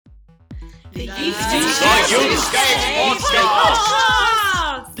The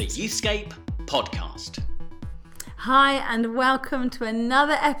Youthscape Podcast. Hi, and welcome to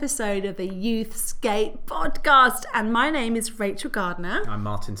another episode of the Youthscape Podcast. And my name is Rachel Gardner. I'm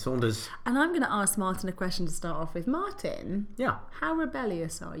Martin Saunders. And I'm going to ask Martin a question to start off with. Martin, Yeah. how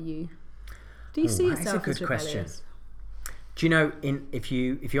rebellious are you? Do you see yourself as rebellious? Question. Do you know, if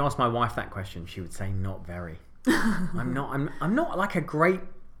you ask my wife that question, she would say not very. I'm not like a great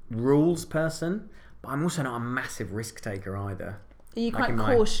rules person, but I'm also not a massive risk taker either. Are you quite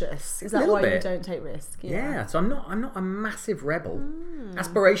cautious? Is that why you don't take risks? Yeah, so I'm not a massive rebel.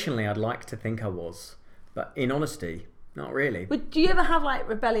 Aspirationally, I'd like to think I was, but in honesty, not really. But do you ever have like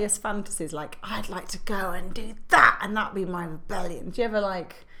rebellious fantasies, like I'd like to go and do that, and that'd be my rebellion? Do you ever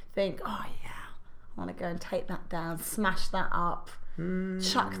like think, oh yeah, I want to go and take that down, smash that up,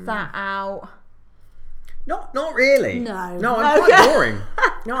 chuck that out? Not really. No, I'm quite boring.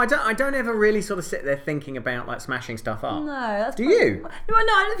 No, I don't ever really sort of sit there thinking about like smashing stuff up. No, that's Do you? No,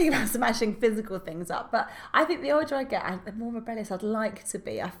 I don't think about smashing physical things up, but I think the older I get, the more rebellious I'd like to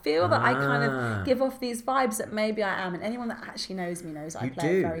be. I feel that I kind of give off these vibes that maybe I am, and anyone that actually knows me knows I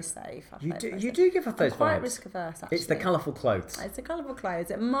play it very safe. You do give off those vibes. Quite risk averse, actually. It's the colourful clothes. It's the colourful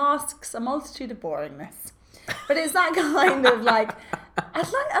clothes. It masks a multitude of boringness. But it's that kind of like, I'd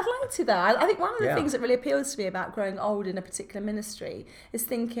like to though. I think one of the things that really appeals to me about growing old in a particular ministry is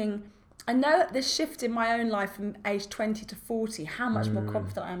thinking, I know that this shift in my own life from age 20 to 40, how much more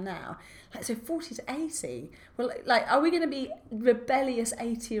confident I am now. Like, so 40 to 80, well, like, are we going to be rebellious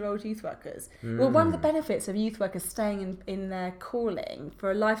 80-year-old youth workers? Well, one of the benefits of youth workers staying in their calling for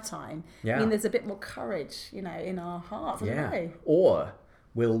a lifetime, I mean, there's a bit more courage, in our hearts. I don't know. Or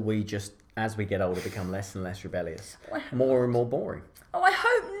will we just, as we get older, become less and less rebellious, more and more boring? Oh, I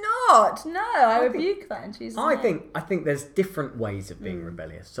hope not. No, I rebuke that in Jesus' name. I think there's different ways of being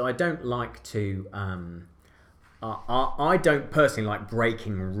rebellious. So I don't like to. I don't personally like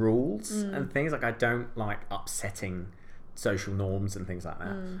breaking rules and things. Like I don't like upsetting social norms and things like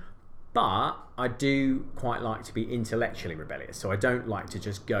that. But I do quite like to be intellectually rebellious. So I don't like to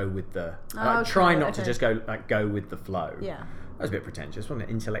just go with the. Try not to just go with the flow. Yeah. That was a bit pretentious, wasn't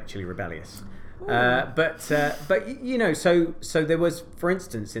it? Intellectually rebellious. But so there was, for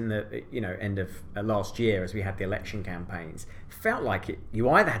instance, in the end of last year, as we had the election campaigns, it felt like you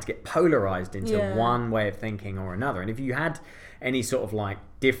either had to get polarized into one way of thinking or another. And if you had any sort of like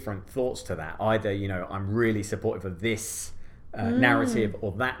different thoughts to that, either I'm really supportive of this narrative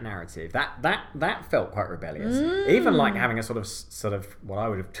or that narrative, that felt quite rebellious. Even like having a sort of what I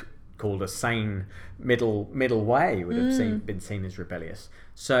would have called a sane middle way would have been seen as rebellious.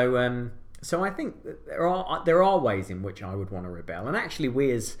 So I think that there are ways in which I would want to rebel, and actually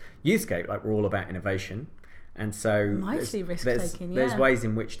we as Youthscape, like, we're all about innovation, and so there's ways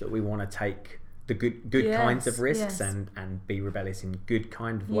in which that we want to take the good kinds of risks and be rebellious in good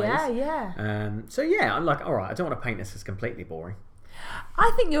kind of ways. I'm like, all right, I don't want to paint this as completely boring.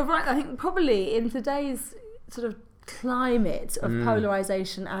 I think you're right. I think probably in today's sort of climate of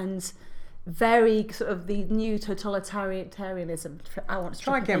polarization and very sort of the new totalitarianism. I want to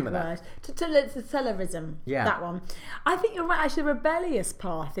try again with that. Totalitarianism. Yeah, that one. I think you're right. Actually, the rebellious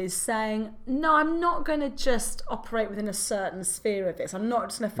path is saying, no, I'm not going to just operate within a certain sphere of this. I'm not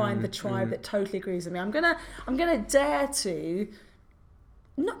just going to find the tribe that totally agrees with me. I'm gonna dare to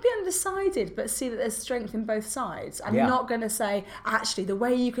not be undecided, but see that there's strength in both sides. I'm not going to say, actually, the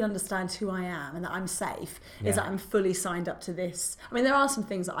way you can understand who I am and that I'm safe is that I'm fully signed up to this. I mean, there are some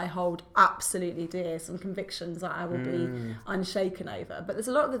things that I hold absolutely dear, some convictions that I will be unshaken over. But there's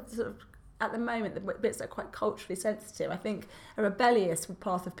a lot of the sort of, at the moment, the bits that are quite culturally sensitive. I think a rebellious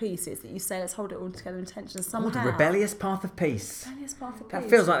path of peace is that you say, let's hold it all together in tension somehow. The rebellious path of peace. Rebellious path of peace. That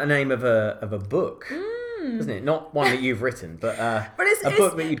feels like the name of a book. Doesn't it? Not one that you've written, but a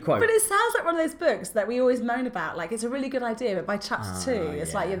book that you'd quote. But it sounds like one of those books that we always moan about. Like, it's a really good idea, but by chapter 2,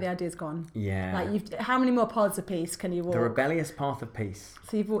 it's like, the idea's gone. Yeah. Like, how many more pods of peace can you walk? The rebellious path of peace.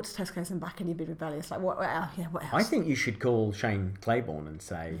 So you've walked to Tesco's and back and you've been rebellious. Like, what else? What else? I think you should call Shane Claiborne and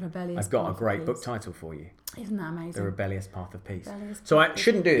say, I've got a great book title for you. Isn't that amazing? The Rebellious Path of Peace. So I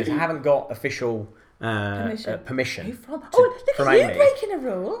shouldn't do this. I haven't got official permission. Who from? Look at you breaking a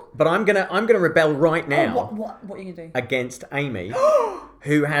rule. But I'm gonna rebel right now. What are you gonna do? Against Amy,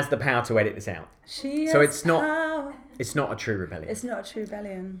 who has the power to edit this out. It's not a true rebellion. It's not a true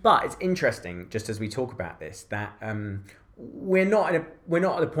rebellion. But it's interesting, just as we talk about this, that we're not at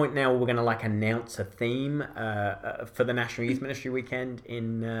the point now where we're going to like announce a theme for the National Youth Ministry Weekend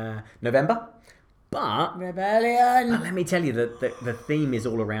in November. But rebellion. let me tell you that the theme is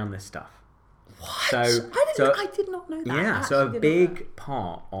all around this stuff. What? I did not know that. Yeah, so a big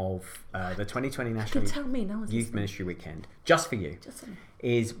part of the 2020 National Youth Ministry Weekend, just for you,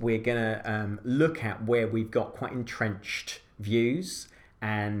 is we're going to look at where we've got quite entrenched views,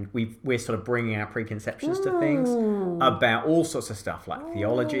 and we're sort of bringing our preconceptions to things about all sorts of stuff like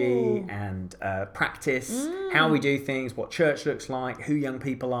theology and practice, how we do things, what church looks like, who young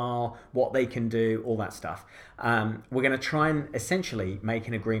people are, what they can do, all that stuff. We're going to try and essentially make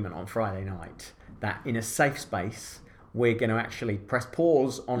an agreement on Friday night that in a safe space, we're going to actually press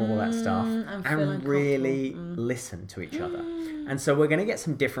pause on all that stuff and really listen to each other. And so we're going to get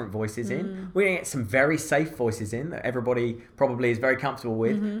some different voices in. We're going to get some very safe voices in that everybody probably is very comfortable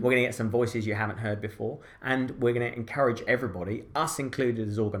with. We're going to get some voices you haven't heard before. And we're going to encourage everybody, us included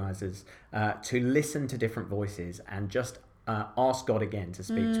as organisers, to listen to different voices and just ask God again to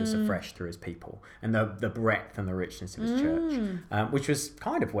speak to us afresh through his people and the breadth and the richness of his church, which was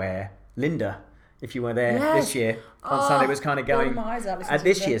kind of where Linda, if you were there this year on Sunday, was kind of going at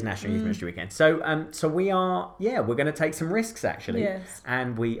this year's National Youth Ministry Weekend. So we are, we're going to take some risks actually,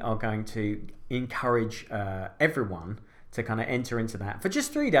 and we are going to encourage everyone to kind of enter into that for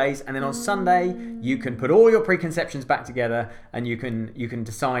just 3 days, and then on Sunday you can put all your preconceptions back together, and you can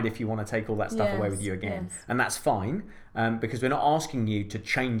decide if you want to take all that stuff away with you again, and that's fine, because we're not asking you to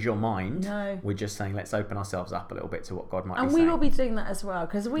change your mind. No, we're just saying let's open ourselves up a little bit to what God might be saying. And we will be doing that as well,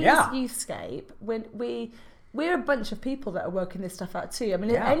 because we as Youthscape, when we're a bunch of people that are working this stuff out too. I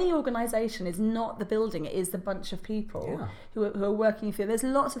mean, any organisation is not the building; it is the bunch of people who are working through. There's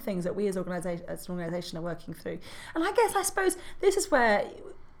lots of things that we as an organisation are working through, and I suppose this is where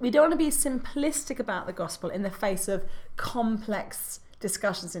we don't want to be simplistic about the gospel in the face of complex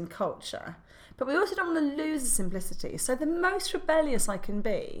discussions in culture, but we also don't want to lose the simplicity. So the most rebellious I can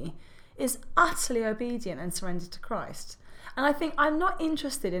be is utterly obedient and surrendered to Christ. And I think I'm not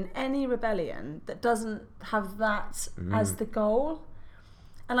interested in any rebellion that doesn't have that as the goal.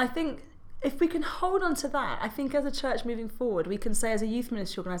 And I think if we can hold on to that, I think as a church moving forward, we can say as a youth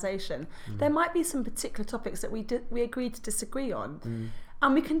ministry organisation, there might be some particular topics that we agreed to disagree on.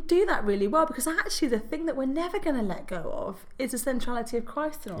 And we can do that really well, because actually the thing that we're never going to let go of is the centrality of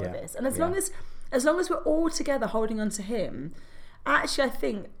Christ in all of this. And as long as we're all together holding on to him, actually, I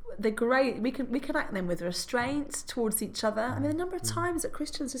think we can act then with restraint towards each other. I mean, the number of times that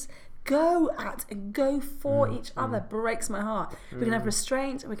Christians just go at and go for each other breaks my heart. We can have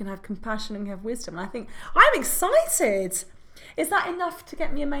restraint, and we can have compassion, and we can have wisdom. And I think I'm excited. Is that enough to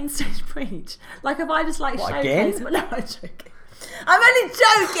get me a main stage preach? Like, if I just showcase? But no, I'm joking. I'm only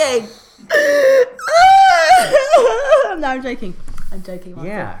joking. No, I'm joking. I'm joking.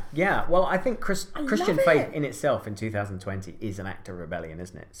 Yeah. Well, I think Christian faith in itself in 2020 is an act of rebellion,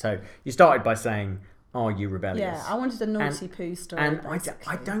 isn't it? So you started by saying, "Are you rebellious?" Yeah, I wanted a naughty poo story. And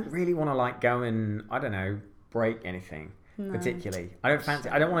I don't really want to go and break anything particularly. I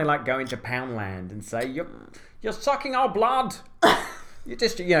don't want to go into Poundland and say you're sucking our blood. You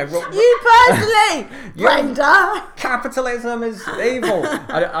just you personally, Brenda. Capitalism is evil.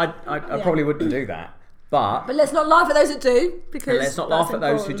 I probably wouldn't do that. But let's not laugh at those that do, because let's not laugh at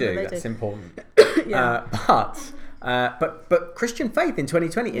those who do. That's important. But Christian faith in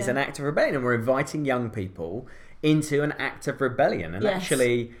 2020 is an act of rebellion, and we're inviting young people into an act of rebellion. And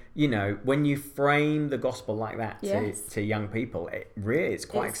actually, when you frame the gospel like that to young people, it's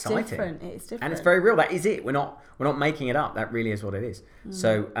quite exciting. It's different, and it's very real. That is it. We're not making it up. That really is what it is.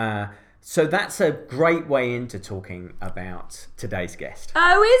 So that's a great way into talking about today's guest.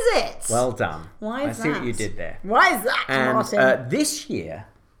 Oh, is it? Well done. Why is that? I see what you did there. Why is that, Martin? This year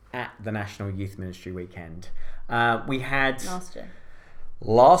at the National Youth Ministry Weekend, we had...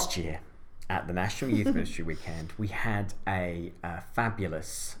 Last year at the National Youth Ministry Weekend, we had a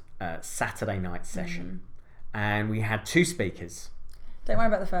fabulous Saturday night session. And we had 2 speakers. Don't worry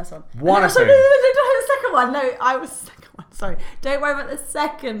about the first one. One of whom... the second one. No, I was the second one. Sorry. Don't worry about the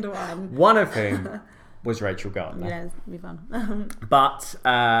second one. One of whom was Rachel Gardner. Yeah, it'll be fun. But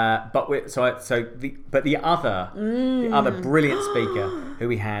the other brilliant speaker who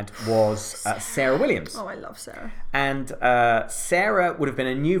we had was Sarah Williams. Oh, I love Sarah. And Sarah would have been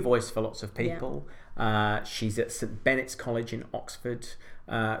a new voice for lots of people. Yeah. She's at St Bennett's College in Oxford.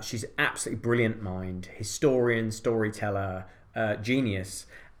 She's an absolutely brilliant mind, historian, storyteller, genius.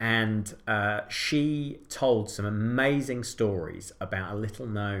 And she told some amazing stories about a little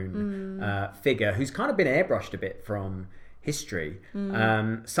known figure who's kind of been airbrushed a bit from history.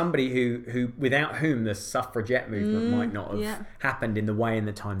 Somebody who without whom the suffragette movement might not have happened in the way and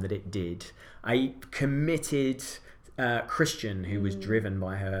the time that it did. A committed Christian who was driven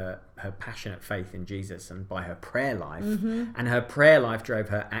by her passionate faith in Jesus and by her prayer life. And her prayer life drove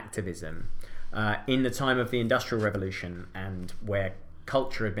her activism. in the time of the Industrial Revolution, and where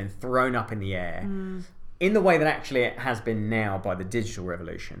culture had been thrown up in the air in the way that actually it has been now by the digital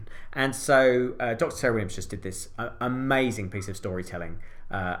revolution. And so Dr. Sarah Williams just did this amazing piece of storytelling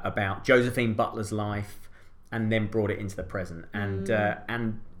about Josephine Butler's life, and then brought it into the present. And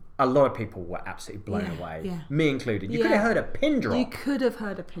a lot of people were absolutely blown away, me included. You could have heard a pin drop. You could have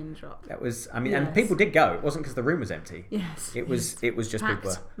heard a pin drop. That was, I mean, and people did go. It wasn't because the room was empty. Yes, it was just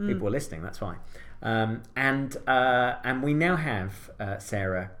people were listening. That's fine. And we now have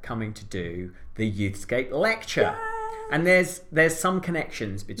Sarah coming to do the Youthscape lecture. Yay! And there's some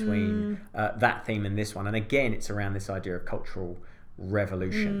connections between that theme and this one. And again, it's around this idea of cultural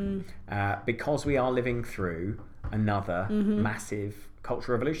revolution, because we are living through another massive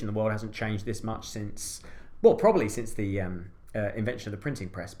cultural revolution. The world hasn't changed this much since, well, probably since the invention of the printing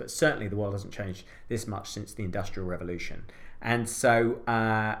press, but certainly the world hasn't changed this much since the Industrial Revolution. And so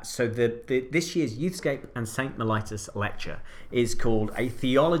this year's Youthscape and St. Mellitus lecture is called A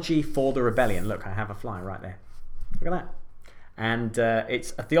Theology for the Rebellion. Look, I have a flyer right there. Look at that. And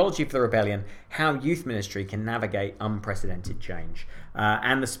it's A Theology for the Rebellion, How Youth Ministry Can Navigate Unprecedented Change.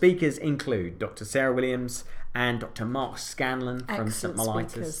 And the speakers include Dr. Sarah Williams and Dr. Mark Scanlon from St.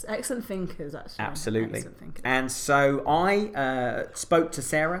 Mellitus. Excellent thinkers, actually. Absolutely. Excellent thinkers. And so I spoke to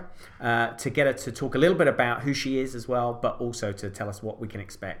Sarah to get her to talk a little bit about who she is as well, but also to tell us what we can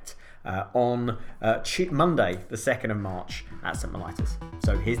expect on Monday, the 2nd of March at St. Mellitus.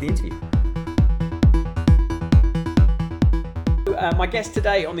 So here's the interview. My guest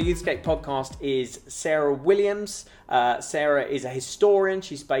today on the Youthscape podcast is Sarah Williams. Sarah is a historian.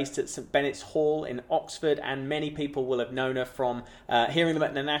 She's based at St. Benet's Hall in Oxford, and many people will have known her from hearing them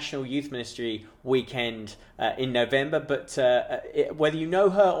at the National Youth Ministry weekend in November. But whether you know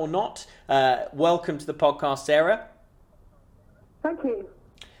her or not, welcome to the podcast, Sarah. Thank you.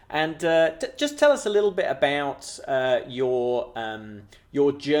 And just tell us a little bit about your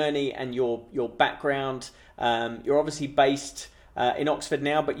journey and your background. You're obviously based in Oxford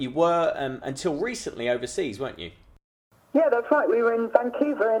now, but you were until recently overseas, weren't you? Yeah, that's right. We were in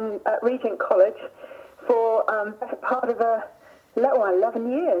Vancouver at Regent College for part of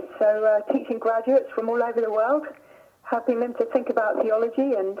 11 years. So teaching graduates from all over the world, helping them to think about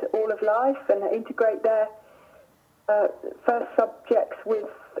theology and all of life, and integrate their first subjects with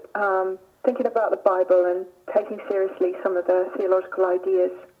thinking about the Bible and taking seriously some of the theological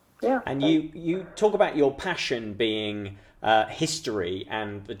ideas. Yeah. And you talk about your passion being history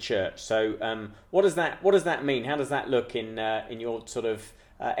and the church. So what does that mean? How does that look in your sort of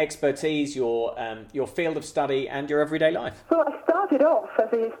expertise, your field of study, and your everyday life? Well, I started off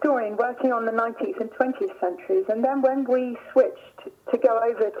as a historian working on the 19th and 20th centuries, and then when we switched to go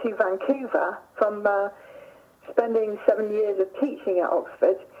over to Vancouver from spending 7 years of teaching at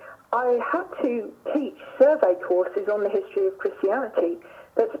Oxford, I had to teach survey courses on the history of Christianity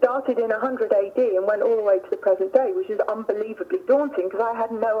that started in 100 AD and went all the way to the present day, which is unbelievably daunting because I had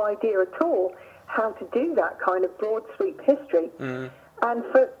no idea at all how to do that kind of broad sweep history. And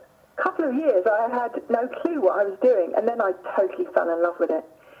for a couple of years I had no clue what I was doing, and then I totally fell in love with it,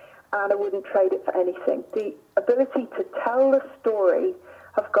 and I wouldn't trade it for anything. The ability to tell the story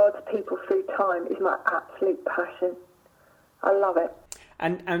of God's people through time is my absolute passion. I love it.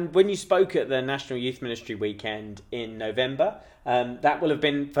 And when you spoke at the National Youth Ministry weekend in November, that will have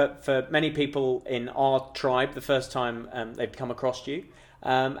been for many people in our tribe the first time they've come across you.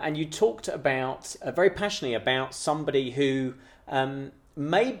 And you talked about very passionately about somebody who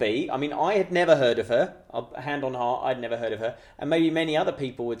maybe, I mean, I had never heard of her, hand on heart, I'd never heard of her, and maybe many other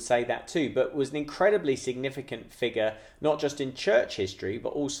people would say that too, but was an incredibly significant figure, not just in church history, but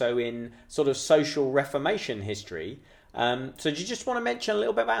also in sort of social reformation history. So do you just want to mention a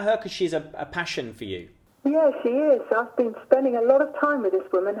little bit about her, because she's a passion for you? Yeah, she is. I've been spending a lot of time with this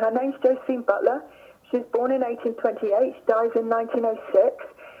woman. Her name's Josephine Butler. She was born in 1828, she dies in 1906,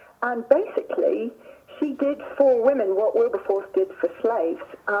 and basically she did for women what Wilberforce did for slaves,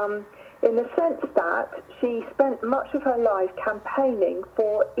 in the sense that she spent much of her life campaigning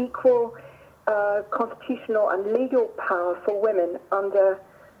for equal constitutional and legal power for women under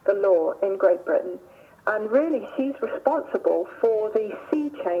the law in Great Britain. And really, she's responsible for the sea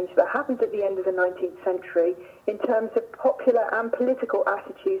change that happened at the end of the 19th century in terms of popular and political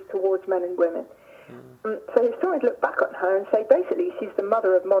attitudes towards men and women. So historians look back on her and say, basically, she's the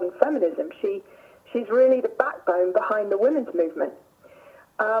mother of modern feminism. She's really the backbone behind the women's movement.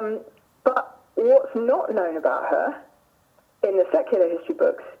 But what's not known about her in the secular history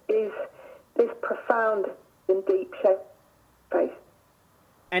books is this profound and deep faith.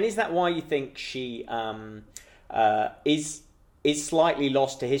 And is that why you think she is is slightly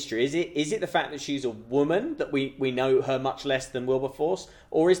lost to history? Is it the fact that she's a woman that we know her much less than Wilberforce,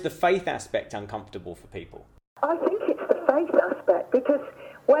 or is the faith aspect uncomfortable for people? I think it's the faith aspect, because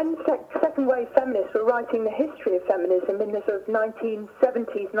when second wave feminists were writing the history of feminism in the sort of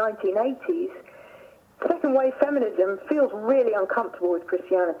 1970s, 1980s, second wave feminism feels really uncomfortable with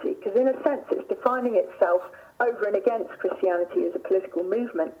Christianity, because in a sense it's defining itself over and against Christianity as a political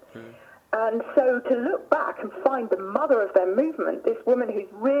movement. And so to look back and find the mother of their movement, this woman who's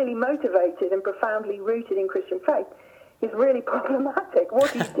really motivated and profoundly rooted in Christian faith, is really problematic.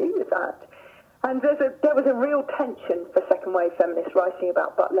 What do you do with that? And there was a real tension for second wave feminists writing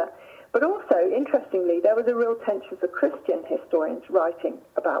about Butler. But also, interestingly, there was a real tension for Christian historians writing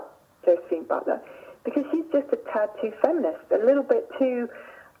about Josephine Butler, because she's just a tad too feminist, a little bit too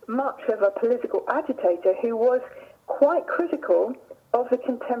much of a political agitator who was quite critical of the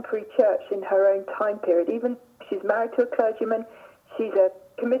contemporary church in her own time period. Even she's married to a clergyman, she's a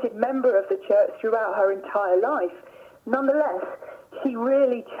committed member of the church throughout her entire life. Nonetheless, she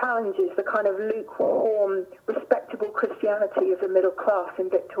really challenges the kind of lukewarm, respectable Christianity of the middle class in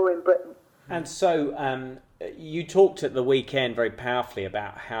Victorian Britain. And so you talked at the weekend very powerfully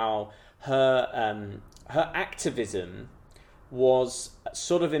about how her activism was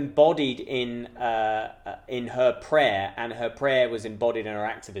sort of embodied in her prayer, and her prayer was embodied in her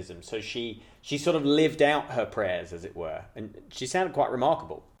activism. So she sort of lived out her prayers, as it were, and she sounded quite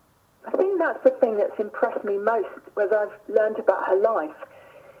remarkable. I think that's the thing that's impressed me most as I've learned about her life,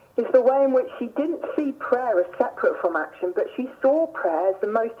 is the way in which she didn't see prayer as separate from action, but she saw prayer as the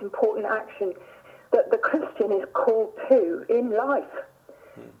most important action that the Christian is called to in life.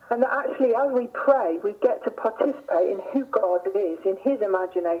 And that actually, as we pray, we get to participate in who God is, in his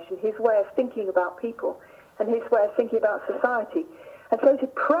imagination, his way of thinking about people, and his way of thinking about society. And so to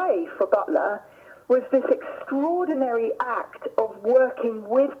pray for Butler was this extraordinary act of working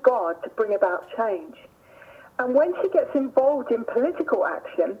with God to bring about change. And when she gets involved in political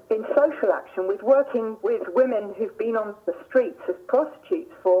action, in social action, with working with women who've been on the streets as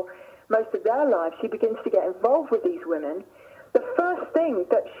prostitutes for most of their lives, she begins to get involved with these women. The first thing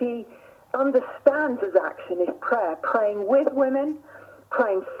that she understands as action is prayer, praying with women,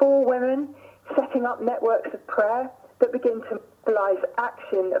 praying for women, setting up networks of prayer that begin to mobilize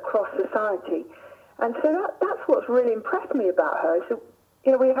action across society. And so that's what's really impressed me about her. So,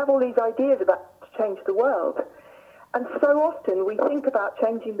 we have all these ideas about to change the world. And so often we think about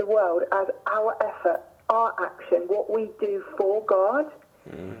changing the world as our effort, our action, what we do for God.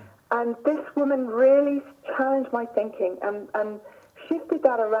 And this woman really challenged my thinking and shifted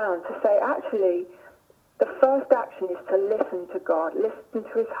that around to say, actually, the first action is to listen to God, listen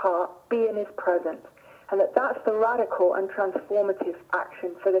to his heart, be in his presence, and that's the radical and transformative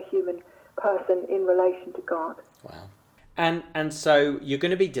action for the human person in relation to God. Wow. And so you're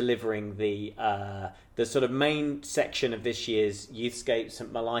going to be delivering the sort of main section of this year's Youthscape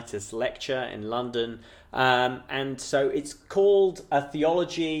St Mellitus lecture in London. And so it's called A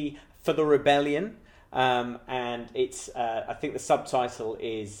Theology for the Rebellion. And it's I think the subtitle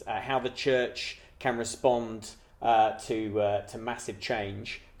is How the Church Can Respond to Massive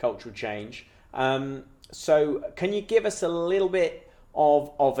Change, Cultural Change. So can you give us a little bit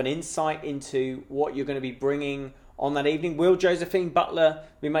of an insight into what you're going to be bringing on that evening? Will Josephine Butler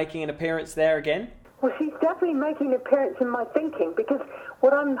be making an appearance there again? Well, she's definitely making an appearance in my thinking, because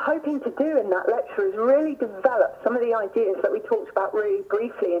what I'm hoping to do in that lecture is really develop some of the ideas that we talked about really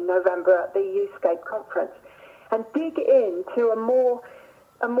briefly in November at the Youthscape conference, and dig into a more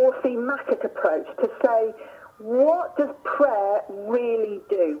thematic approach to say, what does prayer really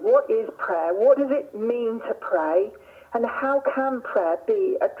do? What is prayer? What does it mean to pray? And how can prayer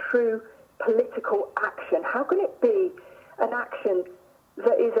be a true political action? How can it be an action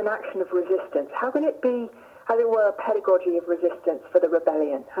that is an action of resistance? How can it be, as it were, a pedagogy of resistance for the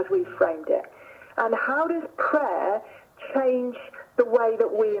rebellion, as we framed it? And how does prayer change the way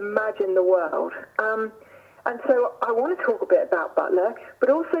that we imagine the world? And so I want to talk a bit about Butler, but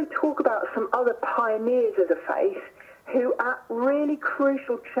also talk about some other pioneers of the faith who, at really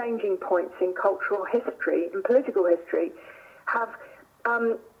crucial changing points in cultural history and political history, have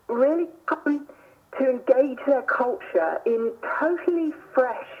really come to engage their culture in totally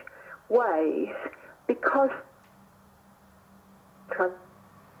fresh ways, because transformed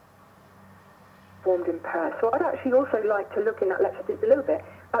in prayer. So I'd actually also like to look in that lecture just a little bit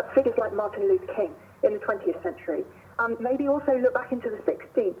at figures like Martin Luther King in the 20th century, maybe also look back into the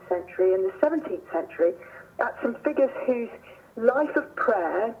 16th century and the 17th century at some figures whose life of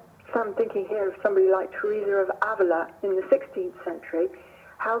prayer, so I'm thinking here of somebody like Teresa of Avila in the 16th century,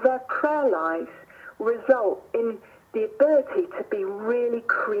 how their prayer lives result in the ability to be really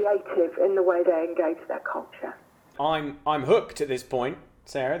creative in the way they engage their culture. I'm hooked at this point,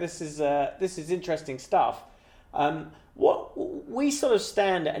 Sarah. This is interesting stuff. What we sort of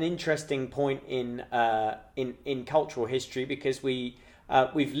stand at an interesting point in cultural history, because we've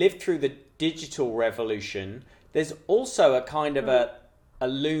lived through the digital revolution. There's also a kind of a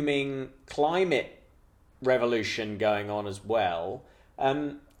looming climate revolution going on as well.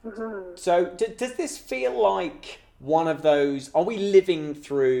 So does this feel like one of those? Are we living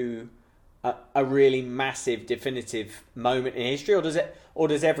through a really massive, definitive moment in history, or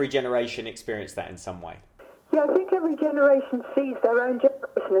does every generation experience that in some way? Yeah, I think every generation sees their own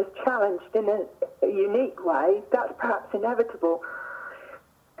generation as challenged in a unique way. That's perhaps inevitable.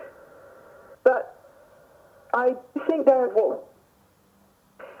 But I think there are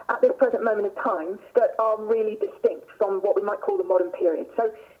at this present moment of time that are really distinct from what we might call the modern period.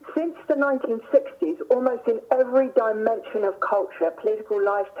 So since the 1960s, almost in every dimension of culture, political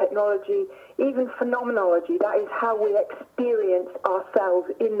life, technology, even phenomenology, that is how we experience ourselves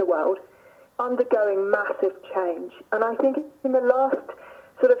in the world, undergoing massive change. And I think in the last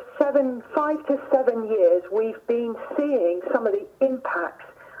sort of 5 to 7 years, we've been seeing some of the impacts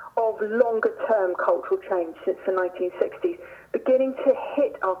of longer-term cultural change since the 1960s, beginning to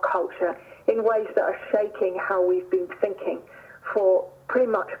hit our culture in ways that are shaking how we've been thinking for pretty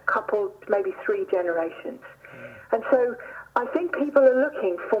much a couple, maybe 3 generations. And so I think people are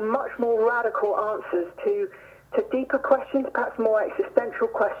looking for much more radical answers to deeper questions, perhaps more existential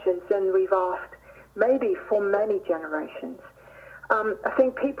questions than we've asked maybe for many generations. I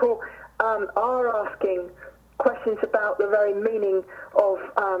think people are asking questions about the very meaning of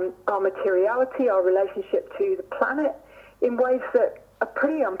our materiality, our relationship to the planet, in ways that are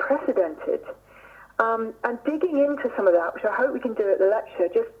pretty unprecedented. And digging into some of that, which I hope we can do at the lecture,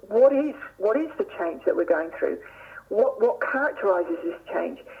 just what is the change that we're going through? What characterises this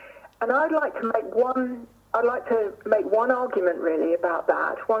change? And I'd like to make one argument really about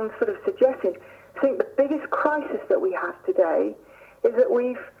that, one sort of suggestion. I think the biggest crisis that we have today is that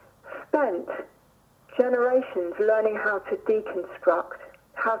we've spent generations learning how to deconstruct,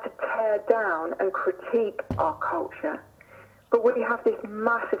 how to tear down and critique our culture. But we have this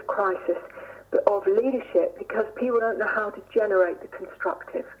massive crisis of leadership because people don't know how to generate the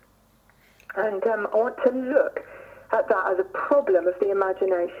constructive. And I want to look at that as a problem of the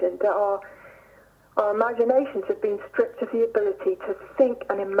imagination, that our imaginations have been stripped of the ability to think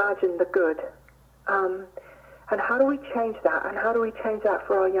and imagine the good. And how do we change that? And how do we change that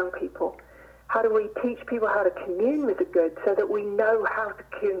for our young people? How do we teach people how to commune with the good so that we know how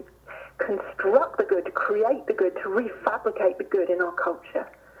to construct the good, to create the good, to refabricate the good in our culture?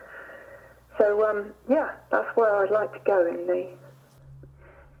 So, that's where I'd like to go in the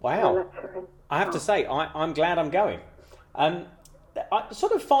lecture. I have to say, I'm glad I'm going.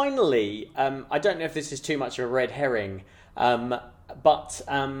 Sort of finally, I don't know if this is too much of a red herring, but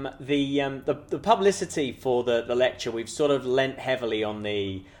the publicity for the lecture, we've sort of lent heavily on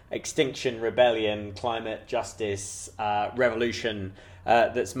the Extinction Rebellion, climate justice revolution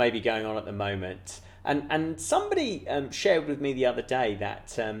that's maybe going on at the moment. And somebody shared with me the other day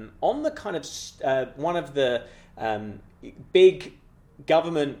that on the kind of one of the big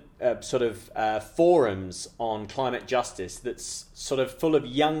government forums on climate justice that's sort of full of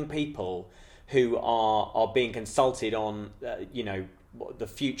young people who are being consulted on the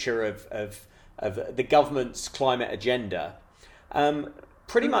future of the government's climate agenda.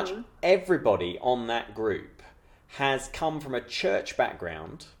 Pretty much everybody on that group has come from a church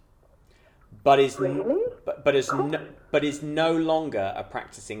background, but is no longer a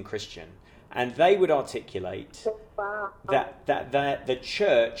practicing Christian, and they would articulate that the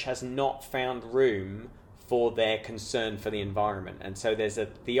church has not found room for their concern for the environment, and so there's a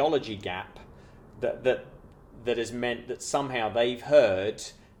theology gap that has meant that somehow they've heard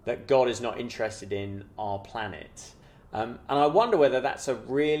that God is not interested in our planet. And I wonder whether that's a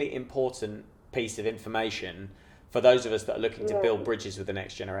really important piece of information for those of us that are looking to build bridges with the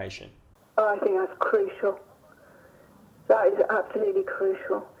next generation. I think that's crucial. That is absolutely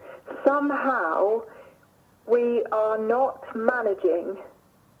crucial. Somehow we are not managing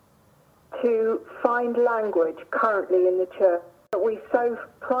to find language currently in the church. But we so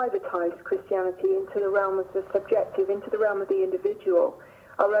privatized Christianity into the realm of the subjective, into the realm of the individual,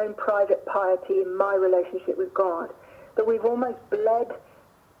 our own private piety and my relationship with God, that we've almost bled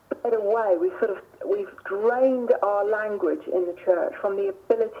away. We've drained our language in the church from the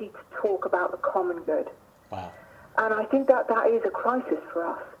ability to talk about the common good. Wow. And I think that is a crisis for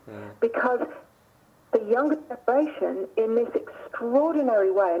us, because the younger generation in this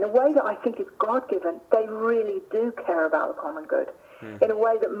extraordinary way, in a way that I think is God-given. They really do care about the common good in a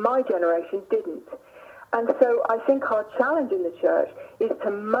way that my generation didn't. And so I think our challenge in the church is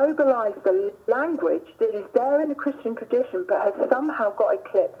to mobilize the language that is there in the Christian tradition but has somehow got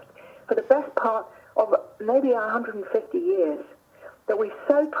eclipsed for the best part of maybe 150 years, that we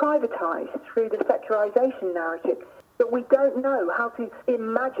so privatized through the secularization narrative that we don't know how to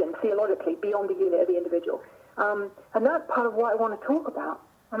imagine theologically beyond the unit of the individual. And that's part of what I want to talk about.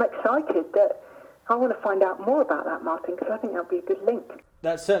 I'm excited that I want to find out more about that, Martin, because I think that would be a good link.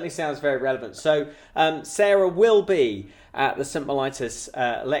 That certainly sounds very relevant. So Sarah will be at the St. Mellitus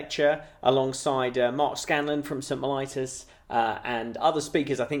lecture alongside Mark Scanlon from St. Mellitus and other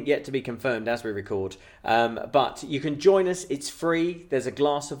speakers, I think, yet to be confirmed as we record. But you can join us. It's free. There's a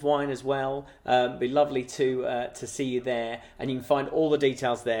glass of wine as well. It'd be lovely to see you there. And you can find all the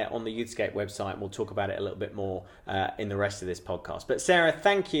details there on the Youthscape website. We'll talk about it a little bit more in the rest of this podcast. But Sarah,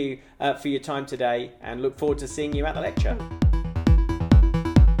 thank you for your time today and look forward to seeing you at the lecture.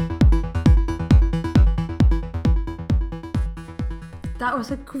 That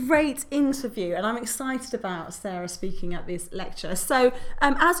was a great interview, and I'm excited about Sarah speaking at this lecture. So,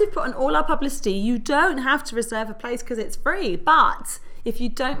 as we put on all our publicity, you don't have to reserve a place because it's free. But if you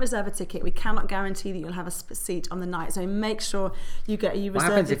don't reserve a ticket, we cannot guarantee that you'll have a seat on the night. So make sure you reserve. What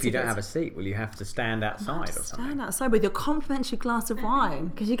happens if you don't have a seat? Will you have to stand outside or something? Stand outside with your complimentary glass of wine,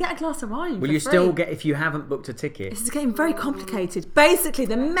 because you get a glass of wine. Will you still get, if you haven't booked a ticket? This is getting very complicated. Basically,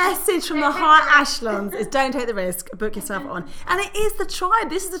 the message from the high echelons is don't take the risk, book yourself on. And it is the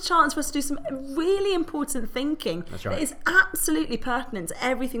tribe. This is a chance for us to do some really important thinking. That's right. That is absolutely pertinent to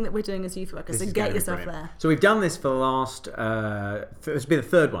everything that we're doing as youth workers. So get yourself there. So we've done this for the last... this will be the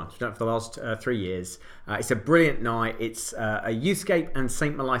third one. We've done it for the last 3 years. It's a brilliant night. It's a Youthscape and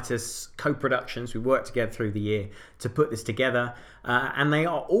St. Mellitus co-productions. We worked together through the year to put this together. And they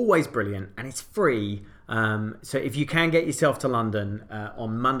are always brilliant. And it's free. So if you can get yourself to London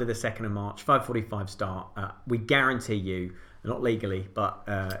on Monday the 2nd of March, 5:45 start, we guarantee you, not legally, but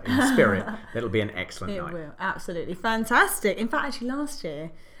in spirit, it'll be an excellent night. It will. Absolutely. Fantastic. In fact, actually last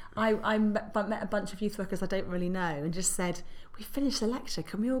year, I met a bunch of youth workers I don't really know and just said, we finished the lecture,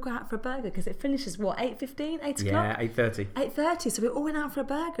 can we all go out for a burger? Because it finishes, 8:15, 8 o'clock? Yeah, 8:30. 8:30, so we all went out for a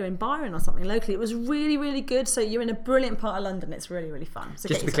burger in Byron or something locally. It was really, really good. So you're in a brilliant part of London. It's really, really fun. So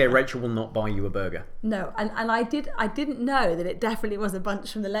just to be clear, Rachel will not buy you a burger. No, and I didn't know that it definitely was a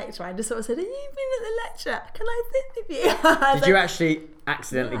bunch from the lecture. I just sort of said, have you been at the lecture? Can I sit with you? Did you actually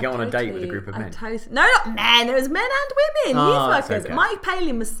accidentally go on a date with a group of men? No, not men. It was men and women. Youth workers. Okay. Mike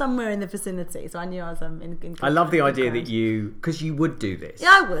Palin was somewhere in the vicinity, so I knew I was in I love the idea that you, because you would do this.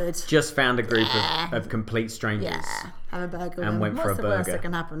 Yeah, I would. Just found a group of complete strangers. Yeah, have a burger and went for a burger. What's the worst that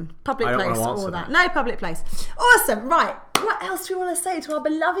can happen? Public I don't place, want to all answer that. No, public place. Awesome. Right. What else do you want to say to our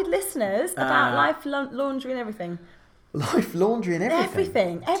beloved listeners about life, laundry, and everything? Life, laundry, and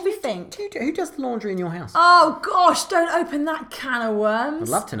everything. Everything. Who does the laundry in your house? Oh gosh, don't open that can of worms.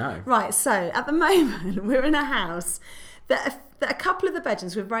 I'd love to know. Right. So at the moment, we're in a house that a couple of the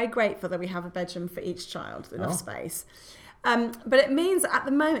bedrooms, we're very grateful that we have a bedroom for each child, enough space. But it means at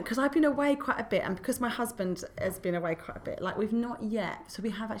the moment, because I've been away quite a bit and because my husband has been away quite a bit, like we've not yet, so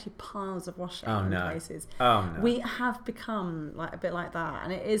we have actually piles of washing in places. Oh no. We have become like a bit like that,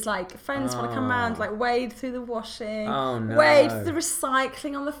 and it is like friends want to come around, like wade through the washing, wade through the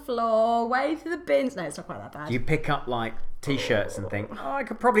recycling on the floor, wade through the bins. No, it's not quite that bad. You pick up like t-shirts and think, I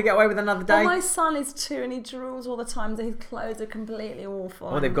could probably get away with another day. Well, my son is 2 and he drools all the time, so his clothes are completely awful.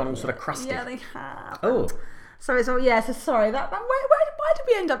 Oh, they've gone all sort of crusty. Yeah, they have. Oh. So it's all, so sorry. Why did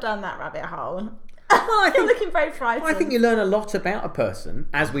we end up down that rabbit hole? You're looking very frightened. I think you learn a lot about a person,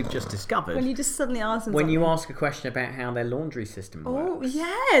 as we've just discovered. When you just suddenly ask them when you ask a question about how their laundry system works. Oh,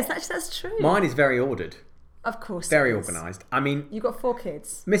 yes, that's true. Mine is very ordered. Of course. Very organised. I mean... You've got 4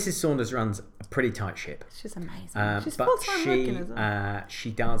 kids. Mrs. Saunders runs a pretty tight ship. She's amazing. She's but full-time working as well.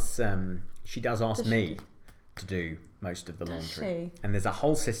 She does ask me to do most of the laundry. And there's a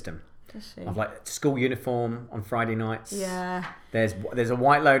whole system. Of like school uniform on Friday nights. Yeah. There's a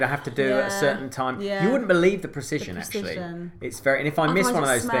white load I have to do at a certain time. Yeah. You wouldn't believe the precision, actually. It's very, and if I miss one of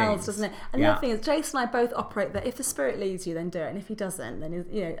those things, doesn't it? And the other thing is, Jason and I both operate that if the spirit leads you, then do it, and if he doesn't, then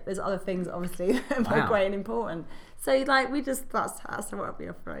there's other things obviously that are great and important. So like that's what we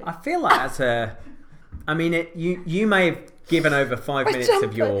operate. I feel like you may have given over 5 minutes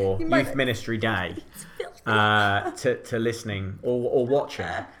of your youth ministry day to listening or watching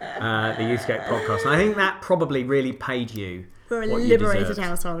the Youthscape podcast, and I think that probably really paid you. For a liberated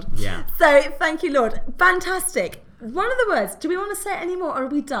household. Yeah. So thank you, Lord. Fantastic. One of the words. Do we want to say it anymore, or are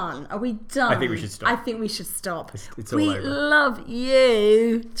we done? Are we done? I think we should stop. I think we should stop. It's all we over. love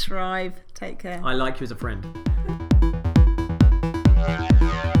you, Tribe. Take care. I like you as a friend.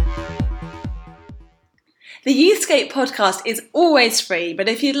 The Youthscape podcast is always free, but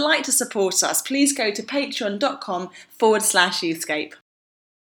if you'd like to support us, please go to patreon.com/Youthscape.